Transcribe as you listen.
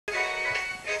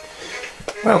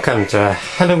Welcome to a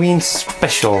Halloween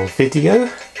special video,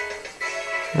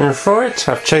 and for it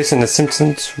I've chosen the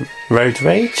Simpsons Road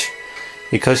Rage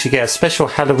because you get a special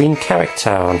Halloween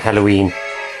character on Halloween,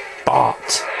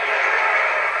 Bart.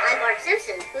 I'm Bart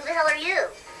Simpson. Who the hell are you?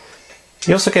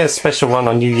 You also get a special one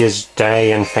on New Year's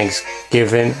Day and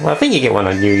Thanksgiving. Well, I think you get one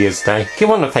on New Year's Day. Get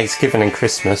one on Thanksgiving and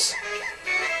Christmas.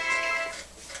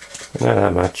 Not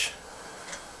that much.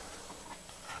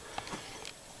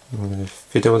 I'm going to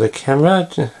fiddle the camera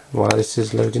while this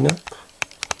is loading up.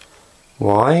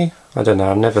 Why? I don't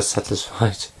know, I'm never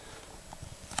satisfied.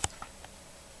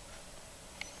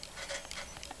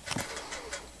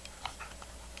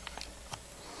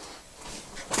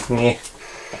 Yeah.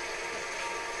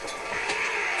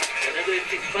 Another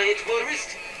defiant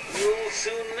motorist? You'll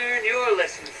soon learn your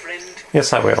lesson, friend.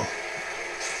 Yes, I will.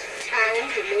 Time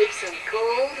to make some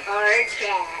cold, hard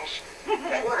cash.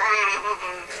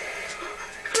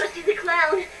 Krusty the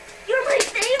Clown, you're my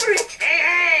favorite.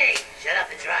 Hey! Shut up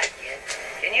and drive, kid.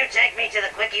 Can you take me to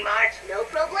the Quickie Mart? No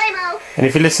problemo. And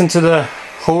if you listen to the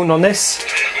horn on this,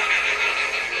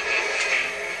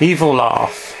 evil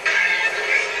laugh.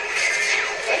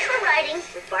 Thanks for riding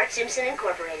with Bart Simpson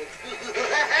Incorporated.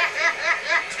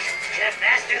 You're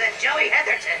faster than Joey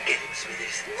Heatherton. Get him,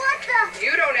 Smithers. What the?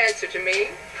 You don't answer to me.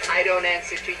 I don't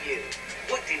answer to you.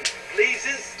 What in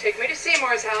blazes? Take me to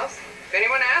Seymour's house. If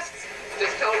anyone asks,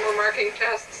 just tell them we're marking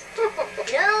tests. No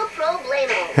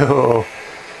problemo. Oh.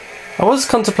 I was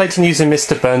contemplating using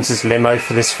Mr. Burns' limo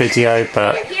for this video,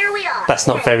 but And here we are. that's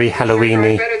not very You're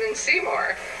Halloween-y. better than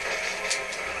Seymour.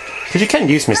 Because you can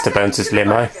use Mr. Burns'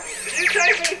 limo. Did you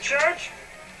take me to church?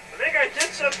 I think I did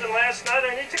something last night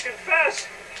I need to confess,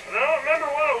 but I don't remember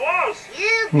what it was.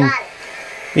 You got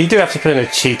it. You do have to put in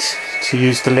a cheat to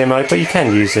use the limo, but you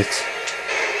can use it.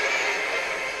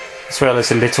 As well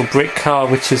as a little brick car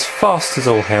which is fast as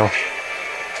all hell.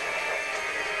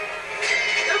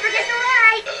 Don't forget to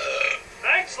ride.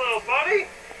 Thanks, little buddy.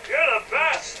 You're the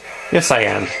best. Yes, I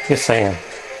am. Yes, I am.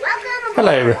 Welcome aboard.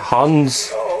 Hello,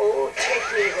 Hans. Oh, take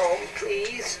me home,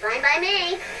 please. Fine by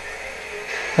me.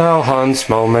 Oh, Hans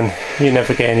Molman. You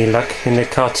never get any luck in the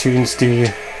cartoons, do you?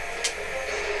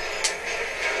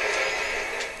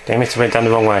 Damn it, I went down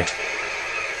the wrong way.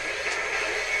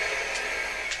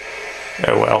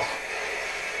 Oh well.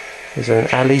 There's an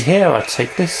alley here, I'll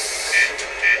take this.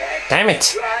 Damn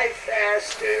it! Drive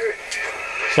faster.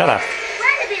 Shut up.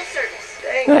 Glad to be of service.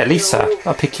 Thank Yeah, you. Lisa,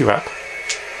 I'll pick you up.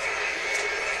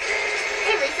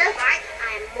 Hey, Lisa. Bart,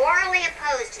 I'm morally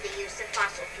opposed to the use of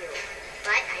fossil fuel,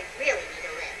 but I really need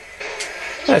to live.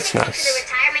 Can you That's take me nice. to the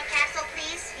retirement castle,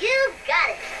 please? You got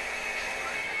it.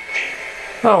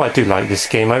 Oh, I do like this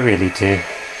game, I really do.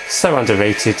 So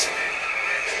underrated.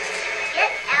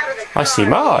 Get out of the I see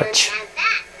car, Marge. Ian, and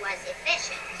that was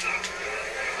efficient.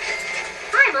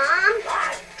 Hi, Mom.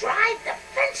 Bart, drive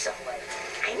defensively.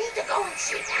 I need to go and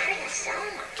see Harry and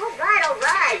Selma. All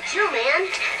right. Chill, man.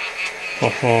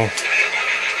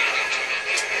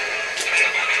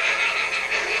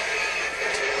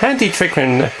 Handy trick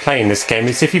when playing this game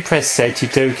is if you press Z, you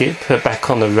do get put back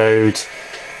on the road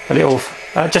a little,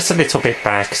 just a little bit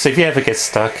back. So if you ever get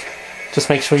stuck, just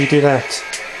make sure you do that.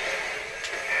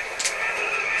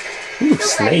 Ooh,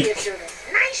 So glad to be of snake. service.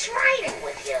 Nice riding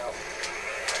with you.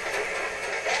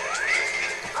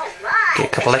 All right. Get a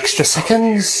couple extra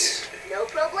seconds. No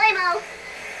problemo.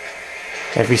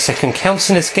 Every second counts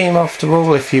in this game after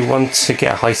all if you want to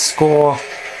get a high score.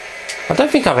 I don't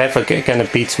think I'm ever going to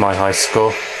beat my high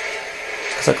score,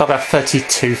 because I got about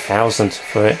 32,000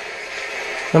 for it.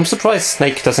 I'm surprised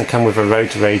Snake doesn't come with a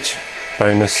road rage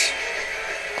bonus.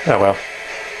 Oh well.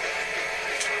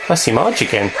 I see Marge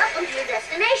again. Welcome to your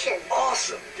destination.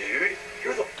 Awesome, dude.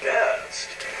 You're the best.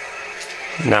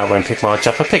 No, I won't pick Marge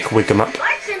up, I'll pick Wiggum up.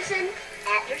 Bart Simpson,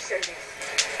 at your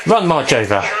service. Run Marge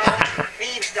over!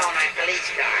 Thieves stole my police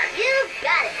car. You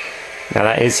got it. Now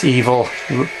that is evil.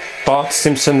 Bart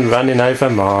Simpson running over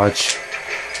Marge.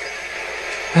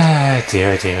 Ah,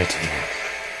 dear, dear, dear.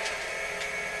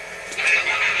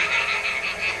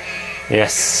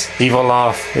 Yes, evil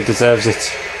laugh. It deserves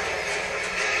it.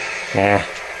 Yeah.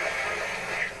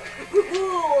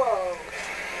 Whoa.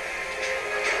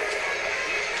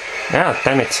 Ah,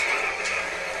 damn it.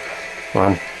 Come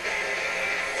on.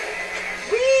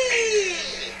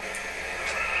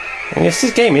 And yes,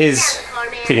 this game is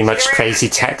pretty much Crazy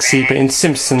Taxi, but in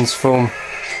Simpsons form.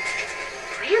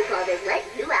 Grandfather let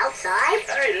you outside?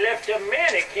 I left a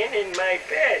mannequin in my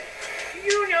bed. Do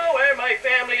you know where my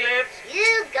family lives?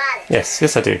 You got it. Yes,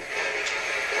 yes I do.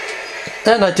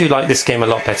 And I do like this game a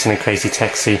lot better than Crazy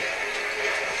Taxi.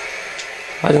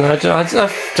 I don't know, I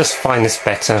just find this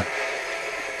better.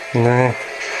 You know,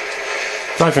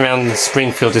 Driving around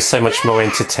Springfield is so much more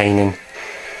entertaining.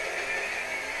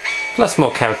 Plus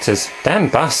more characters. Damn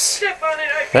bus. Step on it,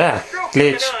 I There,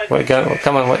 glitch. Where go?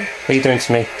 Come on, what are you doing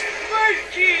to me? My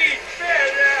key fell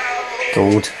out.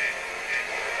 Gold.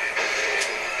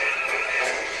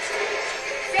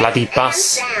 Bloody bus.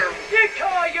 Sound. You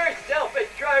call yourself a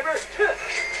driver?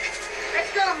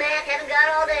 Let's go, Mac. Haven't got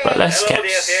all day. But let's Hello get.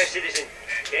 there, fair citizen.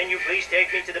 Can you please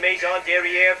take me to the Maison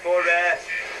Derrière for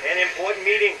an important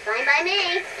meeting? Fine by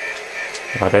me.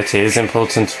 I bet it is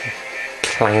important.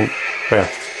 Client. Well,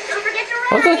 Don't forget to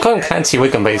I'm ride. going to call him Clancy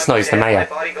Wiggum, but it's not. He's the My mayor.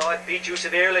 bodyguard beat you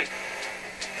severely.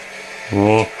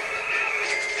 Yeah.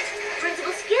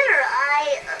 Principal Skinner,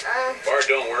 Bart,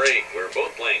 don't worry. We're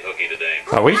both playing hooky today.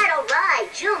 Are we? All right.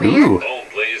 Chill, man. Ooh. Home,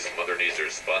 please. Mother needs her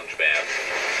sponge bath.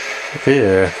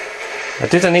 Yeah. I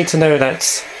didn't need to know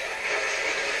that.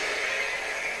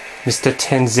 Mr.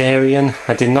 Tenzarian.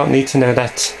 I did not need to know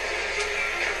that.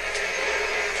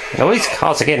 All these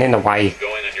cars are getting in the way.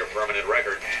 Going on your permanent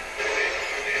record.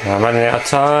 I'm running out of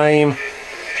time.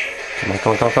 Come on,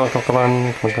 come on, come on, come on, come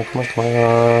on, come on, come on, come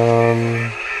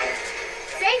on.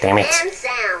 Safe Damn it. and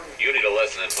sound. You need a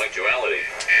lesson in punctuality.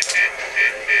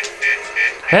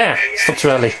 Yeah, stop too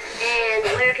early. And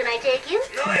where can I take you?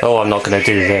 Oh, I'm not going to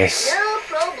do this. No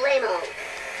problemo.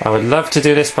 I would love to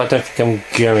do this, but I don't think I'm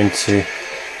going to.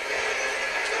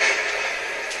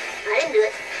 I didn't do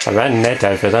it. I ran Ned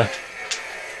over there.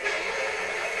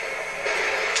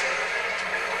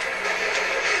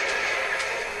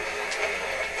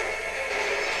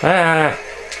 Ah!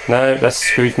 No, that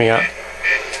screwed me up.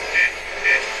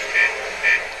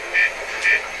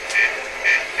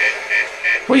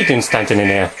 What are you doing standing in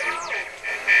here?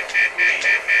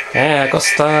 Yeah, I got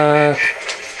stuck.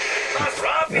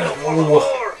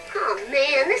 Oh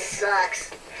man, this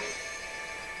sucks.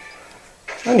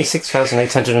 Only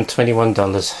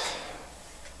 $6,821.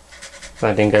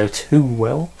 That didn't go too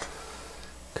well.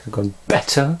 Could have gone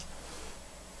better.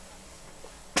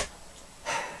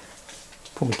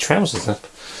 Pull my trousers up.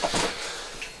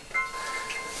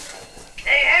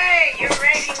 Hey, your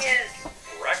rating is...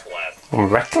 Reckless. I'm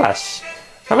reckless.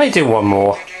 I may do one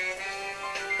more.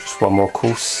 Just one more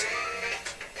course.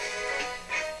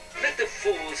 Let the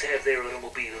fools have their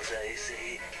automobiles, I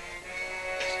say.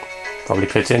 Probably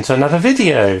put it into another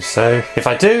video. So if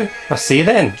I do, I'll see you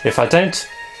then. If I don't,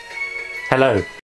 hello.